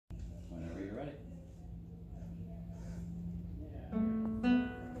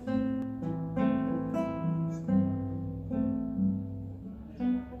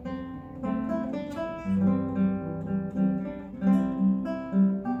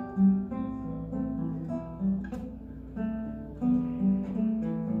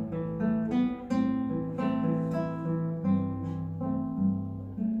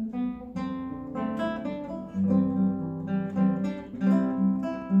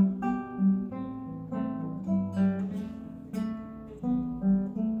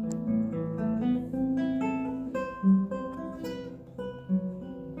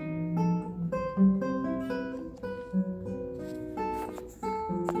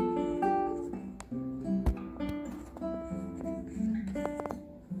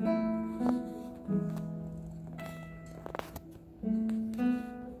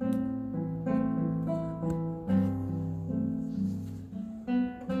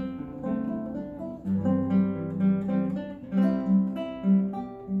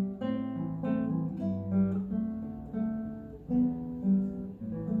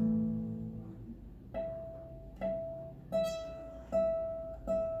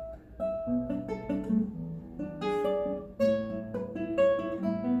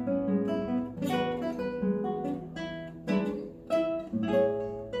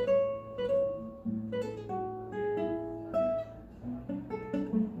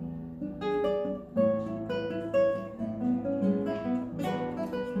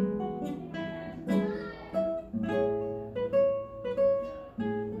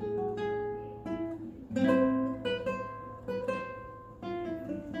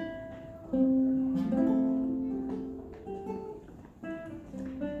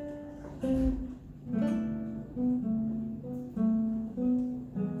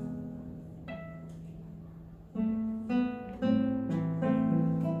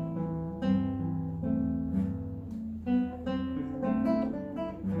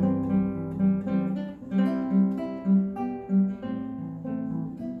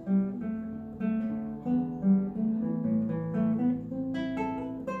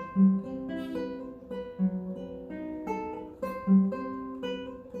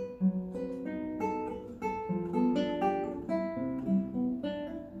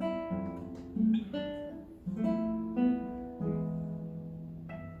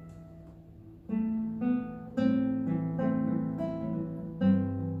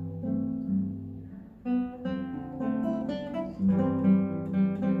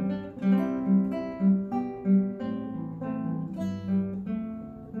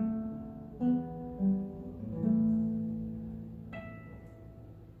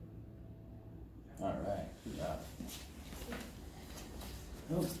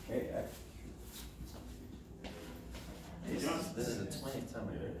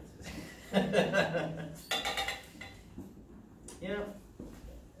Yeah.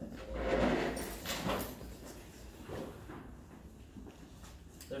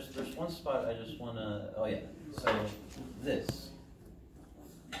 There's one spot I just wanna, oh yeah, so this.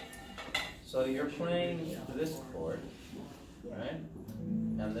 So you're playing this chord, right?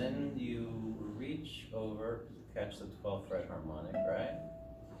 And then you reach over to catch the 12th fret harmonic, right?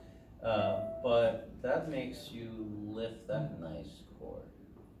 But that makes you lift that nice chord.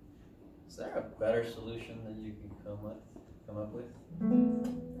 Is there a better solution than you can come up with?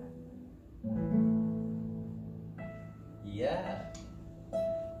 Yeah.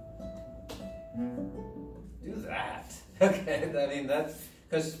 Do that. Okay. I mean that's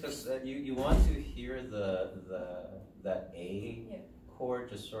because you want to hear that A chord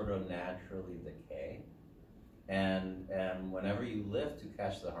just sort of naturally decay. And whenever you lift to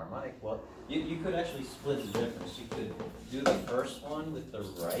catch the harmonic, well, you could actually split the difference. You could do the first one with the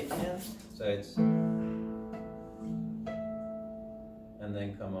right hand, so it's, and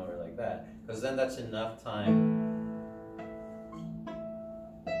then come over like that, because then that's enough time.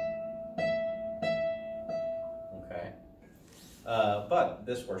 Okay, but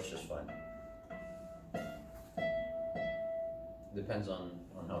this works just fine. Depends on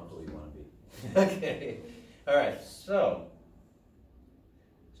how cool you want to be. Okay. All right, so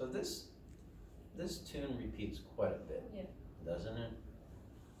this tune repeats quite a bit, doesn't it?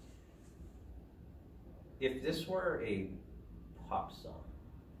 If this were a pop song,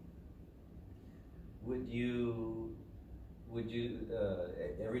 would you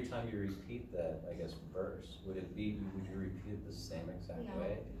every time you repeat that, I guess, verse, would you repeat it the same exact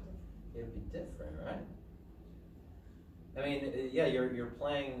way? It'd be different, right? I mean, yeah, you're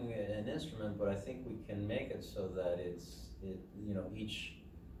playing an instrument, but I think we can make it so that each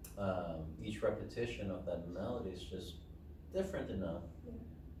repetition of that melody is just different enough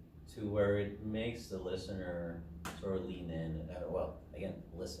to where it makes the listener sort of lean in. Well, again,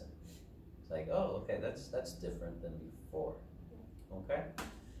 listen. It's like, oh, okay, that's different than before. Okay,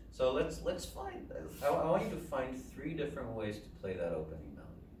 so let's find. I want you to find 3 different ways to play that opening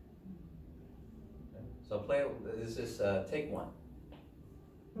melody. So play, this is take 1.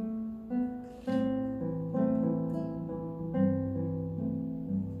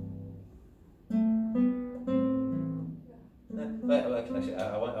 Actually,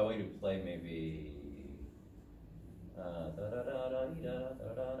 I want you to play maybe,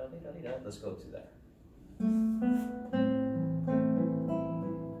 let's go to that.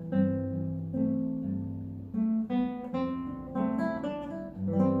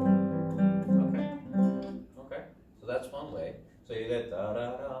 That's one way. So you get da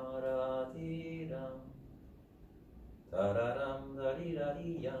da da da dee dum, da da dum da dee da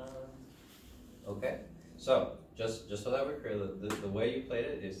dee ya. Okay. So just so that we're clear, the way you played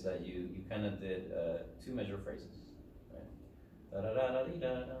it is that you kind of did 2 measure phrases, right? Da da da da dee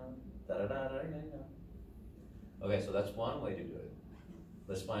da dum, da da da da dee da. Okay, so that's one way to do it.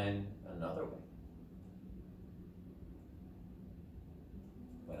 Let's find another way.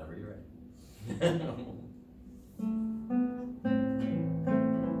 Whenever you're ready.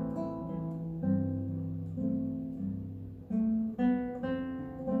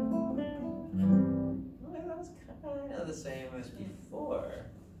 The same as before.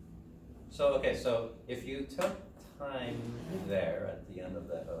 So okay, so if you took time there at the end of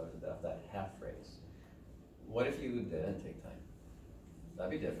that half phrase, what if you didn't take time?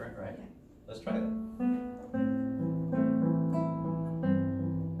 That'd be different, right? Yeah. Let's try that.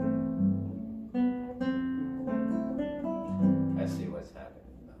 I see what's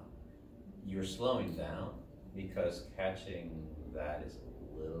happening now. You're slowing down because catching that is a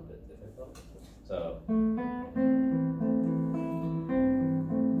little bit difficult. So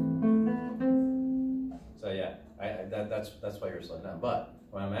yeah, that's why you're slowing down. But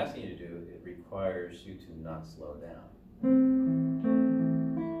what I'm asking you to do, it requires you to not slow down.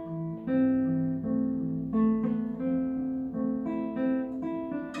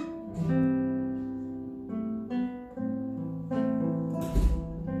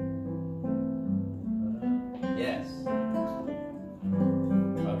 Yes.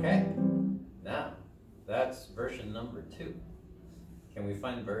 Okay. Now, that's version number 2. Can we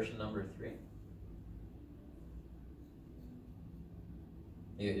find version number 3?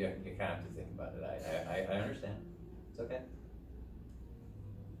 You kind of have to think about it. I understand. It's okay.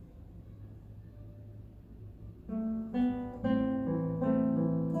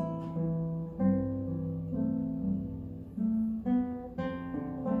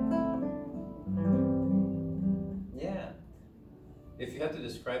 Yeah. If you had to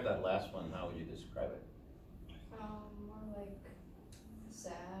describe that last one, how would you describe it? More like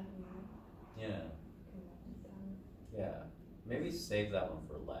sad. maybe save that one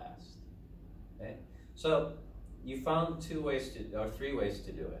for last. Okay, so you found 2 ways to, or 3 ways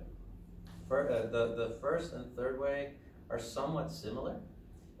to do it. The first and third way are somewhat similar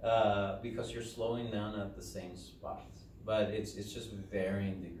because you're slowing down at the same spots, but it's just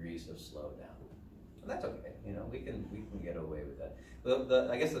varying degrees of slowdown. And that's okay, you know, we can get away with that.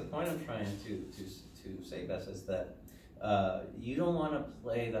 I guess the point I'm trying to say, Besa, is that you don't want to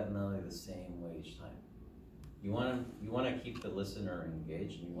play that melody the same way each time. You want to keep the listener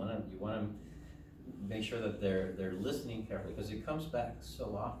engaged, and you want to make sure that they're listening carefully, because it comes back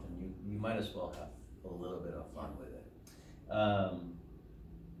so often. You might as well have a little bit of fun with it.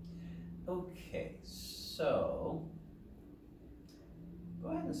 Okay, so go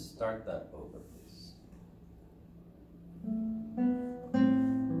ahead and start that over, please.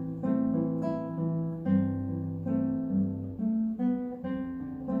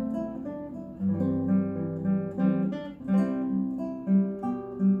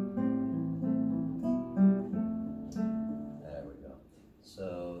 There we go.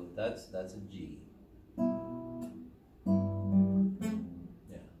 So that's a G.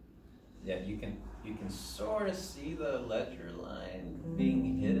 Yeah, you can sort of see the ledger line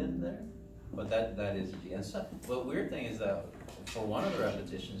being hidden there, but that is a G. And so, the weird thing is that for one of the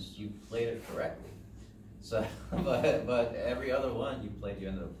repetitions, you played it correctly. So, but every other one you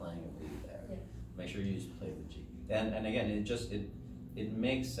ended up playing a B there. Yeah. Make sure you just play the G. And again, it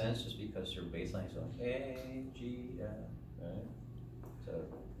makes sense just because your bass line is so A, G, F, right? So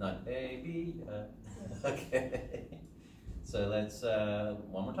not A, B, F. Okay. So let's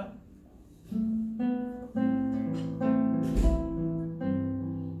one more time.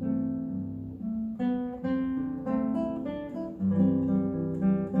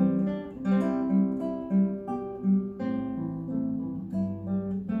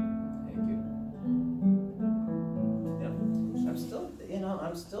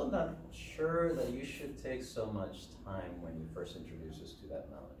 I'm still not sure that you should take so much time when you first introduce us to that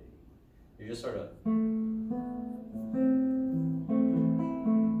melody. You're just sort of...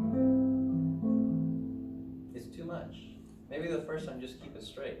 It's too much. Maybe the first time just keep it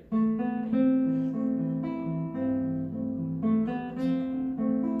straight.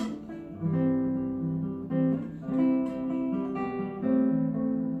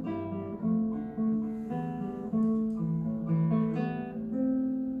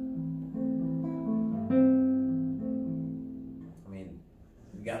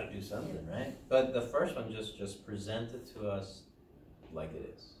 Something, right? But the first one just present it to us like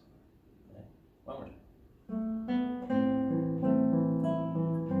it is. Okay? One more time.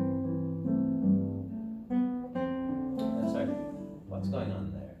 Sorry, what's going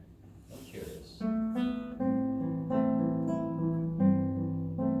on there? I'm curious. Sorry,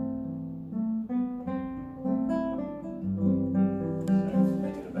 I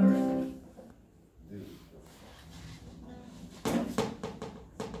did a better record.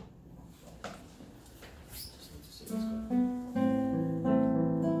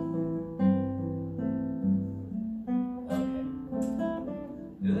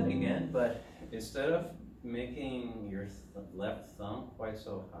 But instead of making your left thumb quite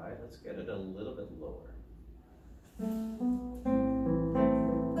so high, let's get it a little bit lower. I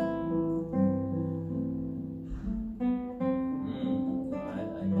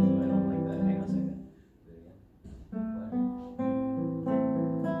don't like that. Hang on a second. Do it again.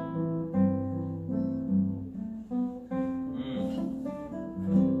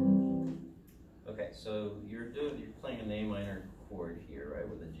 Okay, so you're playing an A minor chord here, right,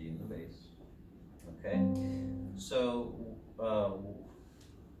 with a G in the bass. Okay, so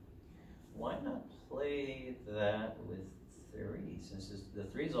why not play that with 3, since the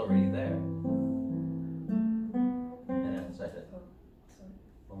 3's already there? And outside it.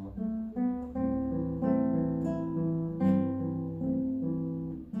 One more.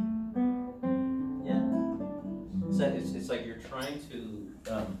 Yeah. So it's like you're trying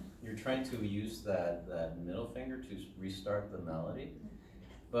to use that middle finger to restart the melody,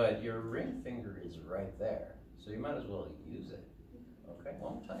 but your ring finger is right there, so you might as well use it. Okay,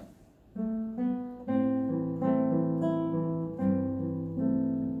 one more time.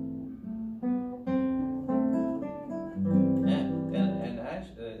 And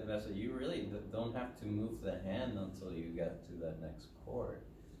actually, Besa, you really don't have to move the hand until you get to that next chord.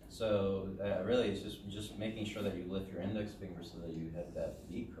 So really, it's just making sure that you lift your index finger so that you hit that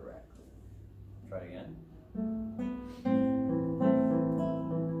B correctly. Try it again.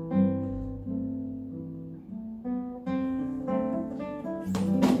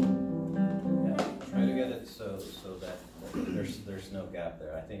 Yeah, try to get it so that there's no gap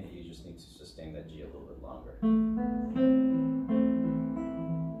there. I think you just need to sustain that G a little bit longer.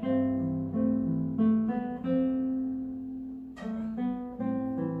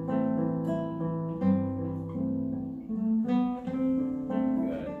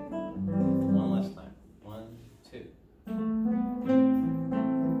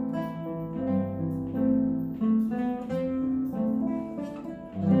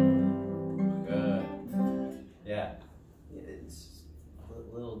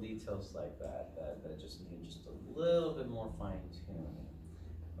 Details like that just need just a little bit more fine tuning.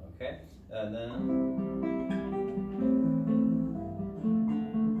 Okay, and then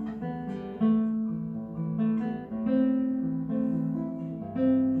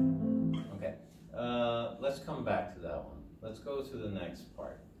okay, let's come back to that one. Let's go to the next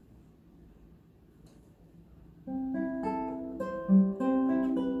part.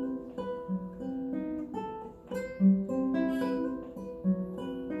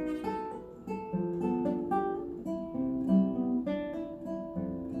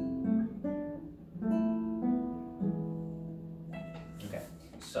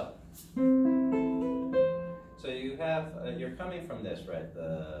 So you have, you're coming from this, right?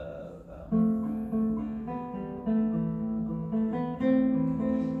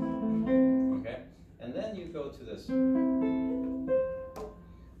 Okay, and then you go to this.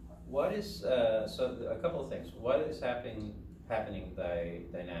 What is, so a couple of things. What is happening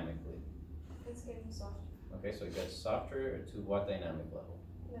dynamically? It's getting softer. Okay, so it gets softer to what dynamic level?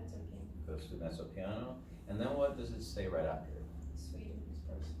 Mezzo piano. Goes to mezzo piano. And then what does it say right after it? Sweet and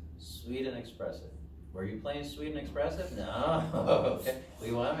expressive. Sweet and expressive. Were you playing sweet and expressive? No. Okay.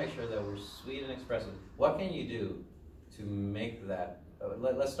 We want to make sure that we're sweet and expressive. What can you do to make that?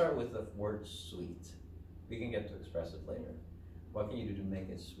 Let's start with the word sweet. We can get to expressive later. What can you do to make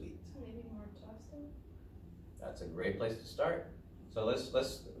it sweet? Maybe more adjusted. That's a great place to start. So let's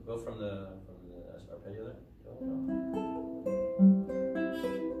go from the arpeggio there.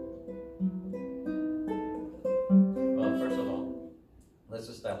 Well, first of all, let's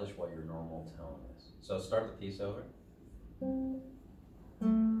establish what your normal tone is. So start the piece over.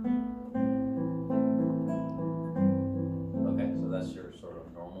 Okay, so that's your sort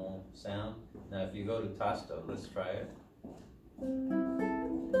of normal sound. Now if you go to tasto, let's try it.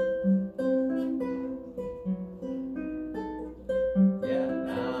 Yeah,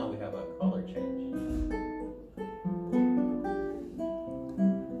 now we have a color change.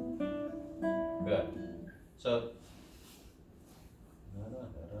 Good. So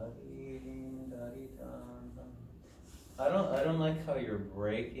I don't like how you're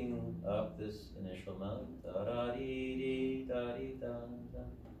breaking up this initial melody.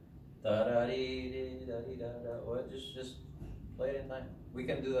 Or just play it in time. We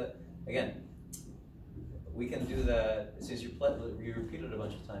can do that again. We can do that since you repeat it a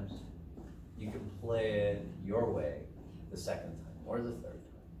bunch of times. You can play it your way the second time or the third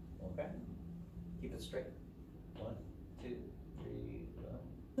time. Okay? Keep it straight. 1, 2, 3,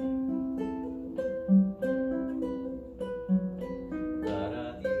 4.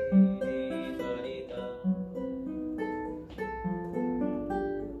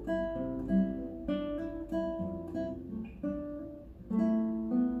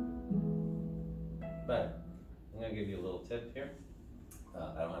 But I'm going to give you a little tip here.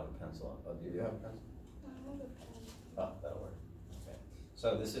 I don't have a pencil. Oh, do you have a pencil? I have a pen. Oh, that'll work. Okay.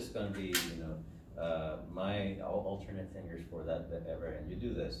 So this is going to be, my alternate fingers for that ever, and you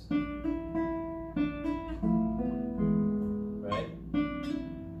do this, right?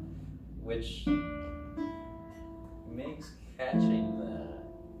 Which makes catching that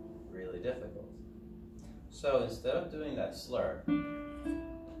really difficult. So instead of doing that slur,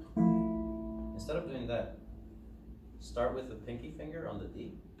 instead of doing that, start with the pinky finger on the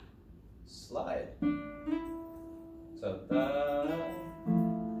D, slide. So da.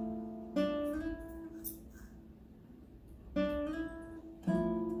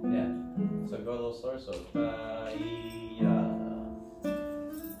 Yeah. So go a little slower. So da, ya.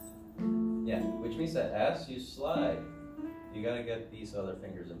 Yeah. Which means that as you slide, you gotta get these other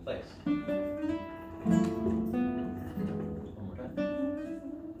fingers in place. One more time.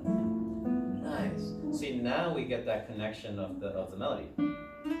 Nice. See, now we get that connection of the melody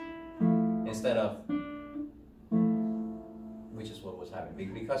instead of, which is what was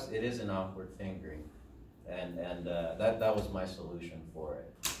happening, because it is an awkward fingering, and that was my solution for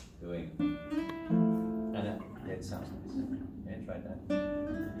it, doing, and it sounds nice. And try that.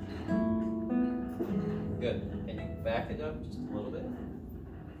 Good. Can you back it up just a little bit?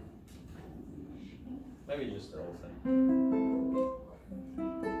 Maybe just the whole thing.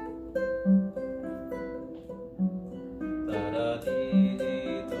 Da da dee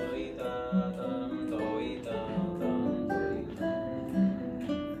dee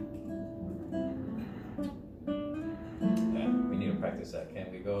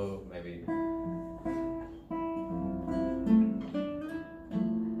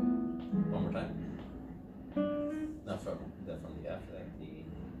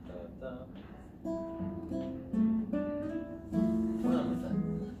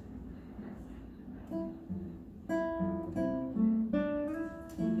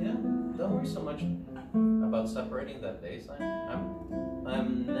worry so much about separating that bass line.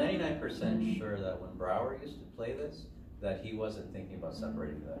 I'm 99% sure that when Brower used to play this, that he wasn't thinking about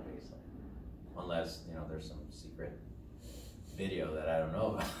separating that bass line. Unless, you know, there's some secret video that I don't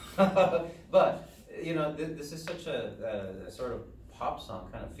know about. But, you know, this is such a sort of pop song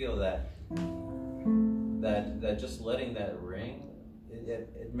kind of feel that just letting that ring,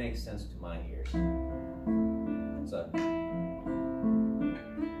 it makes sense to my ears. So.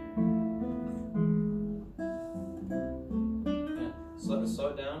 Slow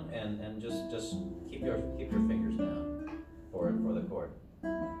it down and just keep your fingers down for the chord.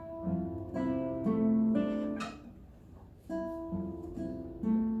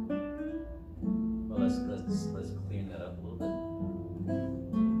 Well, let's clean that up a little bit.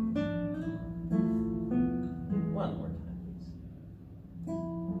 One more time, please.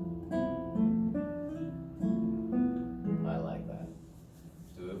 I like that.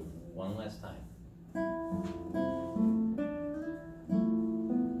 Do it one last time.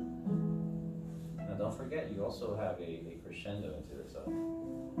 Don't forget, you also have a crescendo into it, so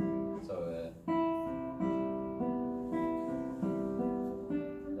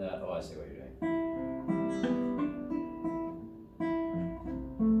oh, I see what you're doing.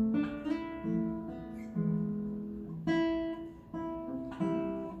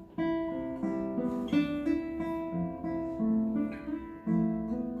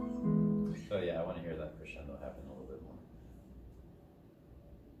 So yeah, I want to hear that crescendo happen a little bit more.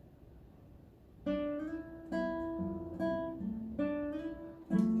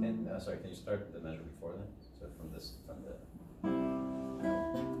 Sorry, can you start the measure before that? So from the.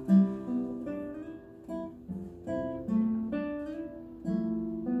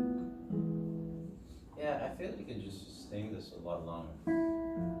 Yeah, I feel like you can just sing this a lot longer.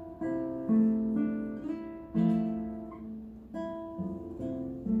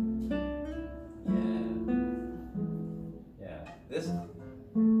 Yeah. This. I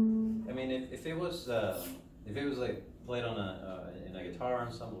mean, if it was like played on in a guitar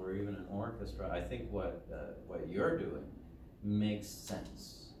ensemble or even an orchestra, I think what you're doing makes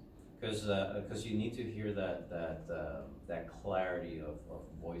sense because you need to hear that clarity of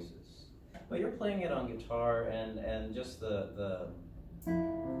voices. But you're playing it on guitar and just the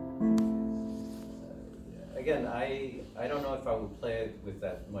again, I don't know if I would play it with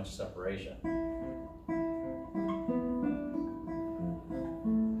that much separation.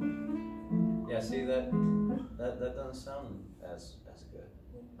 Yeah, see that doesn't sound as good.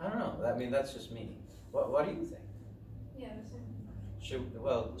 I don't know. I mean, that's just me. What do you think? Yeah, that's it.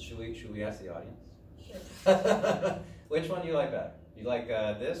 Should we ask the audience? Sure. Which one do you like better? You like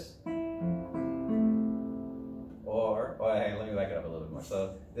this? Or hey, let me back it up a little bit more.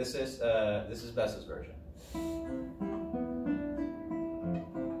 So this is Besa's version.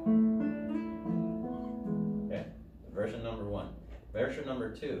 Okay, version number 1. Version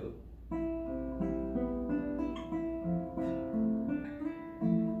number 2.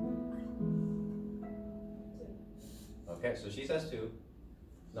 Okay, so she says 2.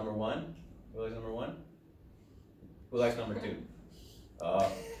 Number 1. Who likes number 1? Who likes number 2?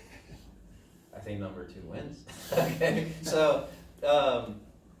 I think number 2 wins. Okay, so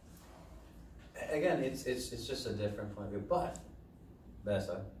again, it's just a different point of view. But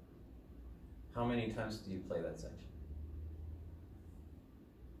Besa, how many times do you play that section?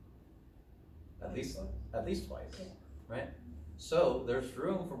 At least twice, yeah. Right? So there's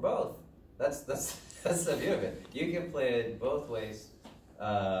room for both. That's the view of it. You can play it both ways,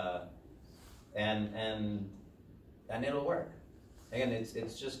 and it'll work. Again,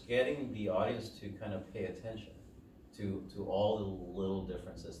 it's just getting the audience to kind of pay attention to all the little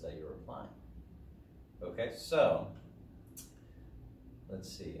differences that you're applying. Okay, so let's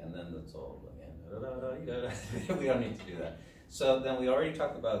see, and then that's all again. We don't need to do that. So then we already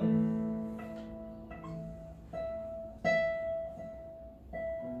talked about.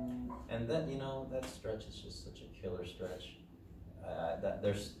 And then, you know, that stretch is just such a killer stretch. I've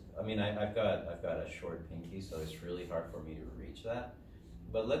got a short pinky, so it's really hard for me to reach that.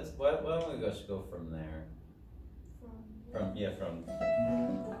 But why don't we just go from there? From. Yeah.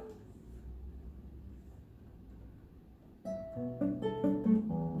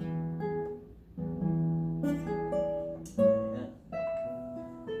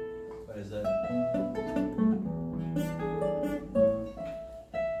 What is that?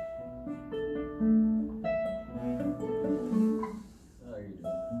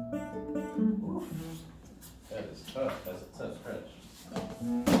 That's a tough stretch.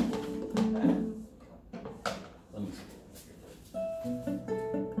 Let me see.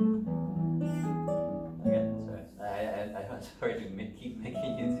 Again, sorry. I'm sorry to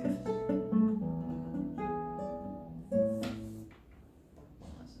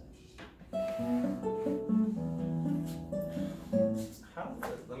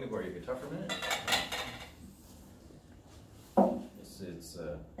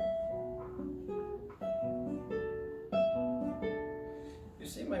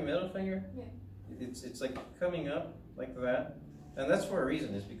my middle finger? Yeah. It's like coming up like that. And that's for a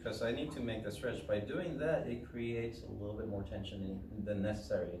reason, is because I need to make the stretch. By doing that, it creates a little bit more tension than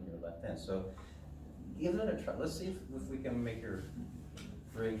necessary in your left hand. So give it a try. Let's see if we can make your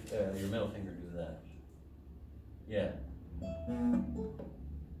middle finger do that. Yeah.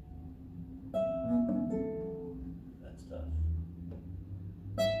 That's tough.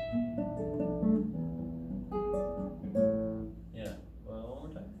 Yeah. Well, one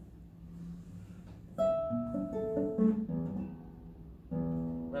more time.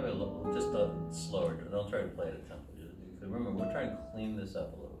 Maybe a little, just slower. Don't try to play at a tempo. Remember, we're trying to clean this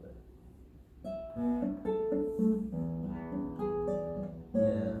up a little bit.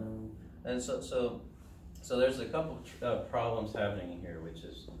 Yeah. And so there's a couple problems happening here, which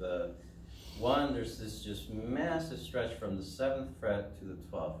is there's this just massive stretch from the 7th fret to the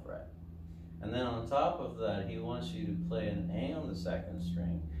 12th fret. And then on top of that, he wants you to play an A on the 2nd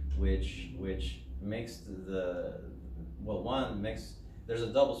string, which makes there's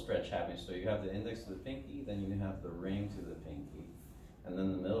a double stretch happening. So you have the index to the pinky, then you have the ring to the pinky. And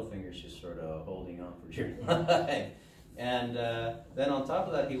then the middle finger's just sort of holding on for dear life. And then on top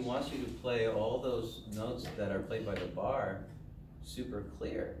of that, he wants you to play all those notes that are played by the bar super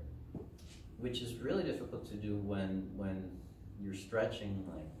clear, which is really difficult to do when you're stretching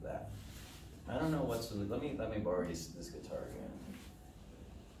like that. I don't know what's let me borrow this guitar again.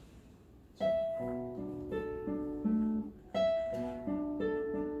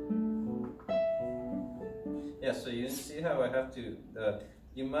 Yeah, so you see how I have to.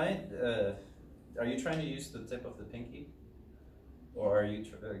 You might. Are you trying to use the tip of the pinky, or are you?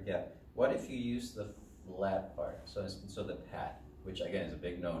 Yeah. What if you use the flat part? So the pat, which again is a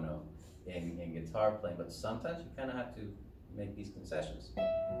big no-no in guitar playing, but sometimes you kind of have to make these concessions.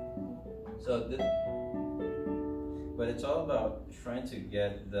 But it's all about trying to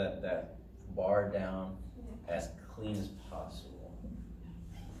get that bar down as clean as possible.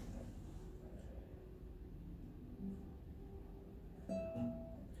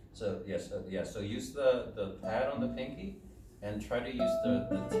 So yes, so use the pad on the pinky and try to use the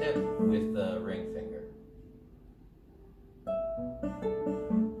tip with the ring finger.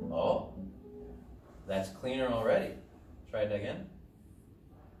 Oh, that's cleaner already. Try it again.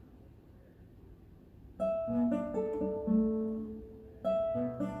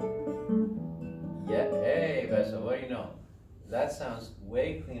 Yeah, hey Besa, what do you know? That sounds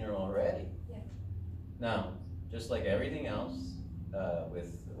way cleaner already. Yeah. Now, just like everything else,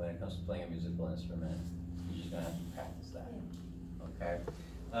 when it comes to playing a musical instrument, you're just gonna have to practice that. Yeah. Okay.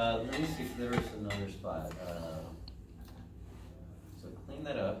 Let me see if there is another spot. So clean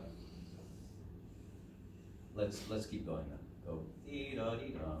that up. Let's keep going now. Go dee da dee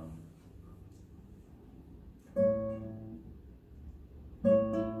da.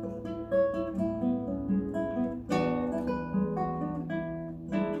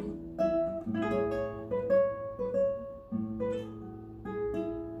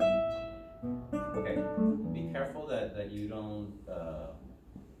 That you don't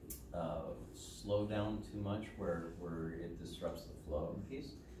slow down too much where it disrupts the flow of the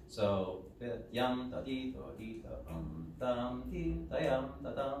piece. So yam da dee da dee da dam dee da yam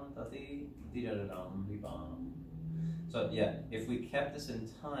da dam da dee dee da dam dee bam. So yeah, if we kept this in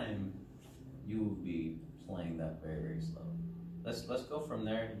time, you would be playing that very, very slow. Let's go from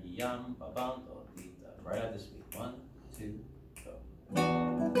there. Yam ba bam da dee da. Right at this beat. 1, 2, go.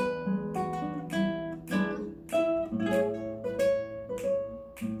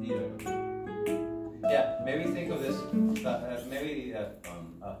 Yeah, maybe think of this.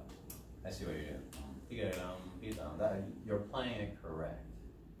 I see what you're doing. You're playing it correct,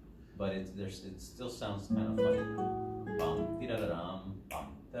 but it still sounds kind of funny. Bum, da da dum,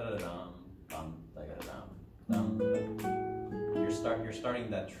 bum, da da dum, bum, da da dum, dum. You're starting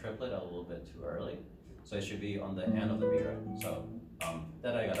that triplet a little bit too early, so it should be on the end of the beat, right? So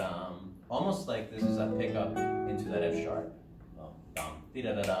da da dum, almost like this is a pickup into that F sharp. Dum,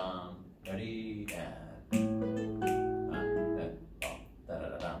 da da dum, da dee and.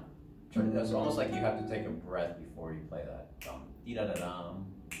 It's almost like you have to take a breath before you play that. Dee-da-da-dum.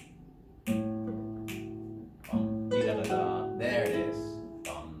 Dee-da-da-da. There it is.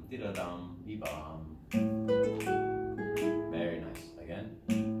 Dee-da-dum. Bee-bum. Very nice. Again.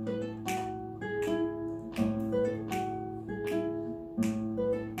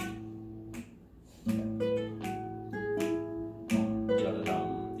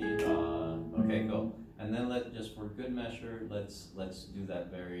 Dee-da-da-dum. Dee-da. Okay, cool. And then just for good measure, let's do that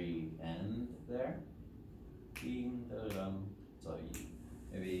very end there. So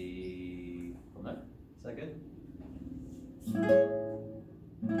maybe from there. Is that good?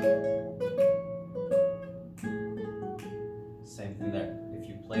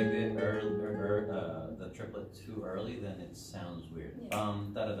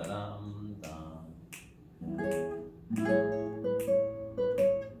 da dum dum.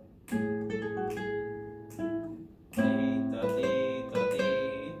 Tito, tito,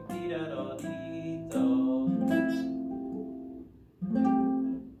 tito, tito.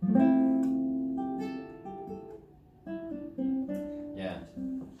 Yeah,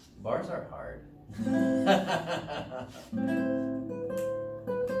 bars are hard.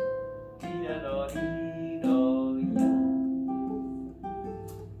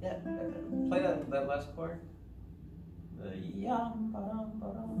 Yeah, play that last chord. The yam, ba-dum,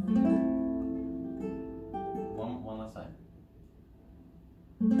 ba-dum. One last time.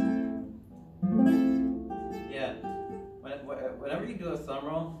 Yeah, whenever you do a thumb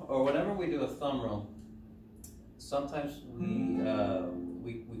roll, or whenever we do a thumb roll, sometimes we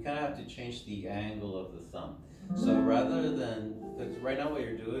kind of have to change the angle of the thumb. So rather than, because right now what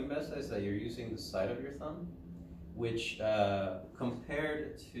you're doing, Besa, is that you're using the side of your thumb, which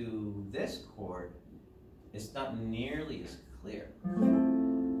compared to this chord, it's not nearly as clear.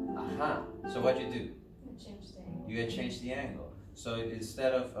 Aha. So what you do? Change the angle. You had changed the angle. So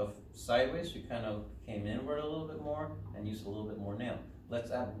instead of sideways, you kind of came inward a little bit more and used a little bit more nail.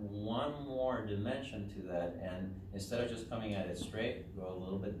 Let's add one more dimension to that, and instead of just coming at it straight, go a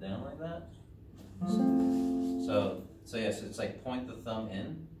little bit down like that. So yes, it's like point the thumb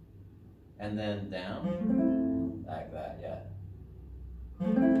in, and then down, like that, yeah.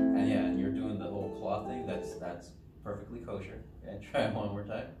 And yeah, and you're doing the whole claw thing. That's perfectly kosher. Okay, try it one more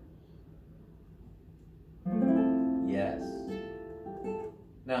time. Yes.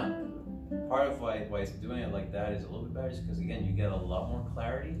 Now, part of why it's doing it like that is a little bit better, is because again, you get a lot more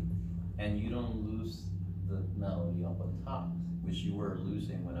clarity, and you don't lose the melody up on top, which you were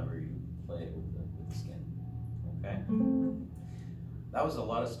losing whenever you play it with the skin. Okay. That was a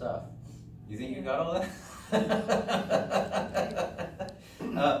lot of stuff. You think you got all that?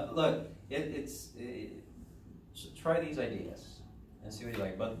 Look, try these ideas and see what you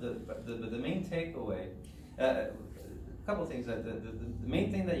like. But the main takeaway, a couple of things. That the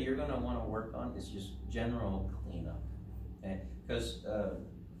main thing that you're going to want to work on is just general cleanup, okay? Because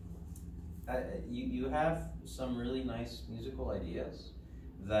you have some really nice musical ideas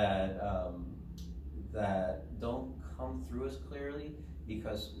that that don't come through as clearly,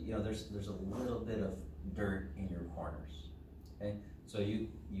 because there's a little bit of dirt in your corners. Okay, so you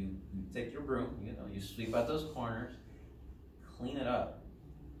take your broom, you sweep out those corners, clean it up,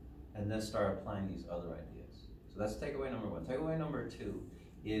 and then start applying these other ideas. So that's takeaway number one. Takeaway number two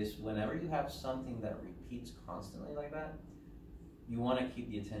is, whenever you have something that repeats constantly like that, you want to keep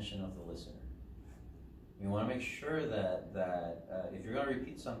the attention of the listener. You want to make sure that if you're going to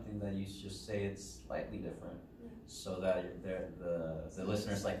repeat something, that you just say it's slightly different, so that the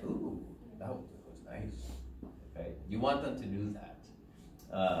listener's like, ooh, that was nice. Okay, you want them to do that.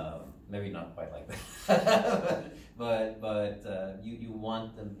 Maybe not quite like that, but you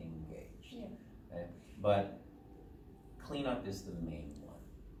want them engaged. Yeah. Okay? But cleanup is the main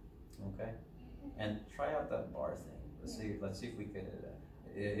one. Okay, and try out that bar thing. Let's see if we could.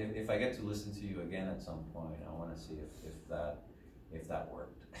 If I get to listen to you again at some point, I want to see if that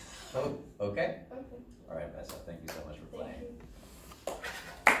worked. Okay. Okay.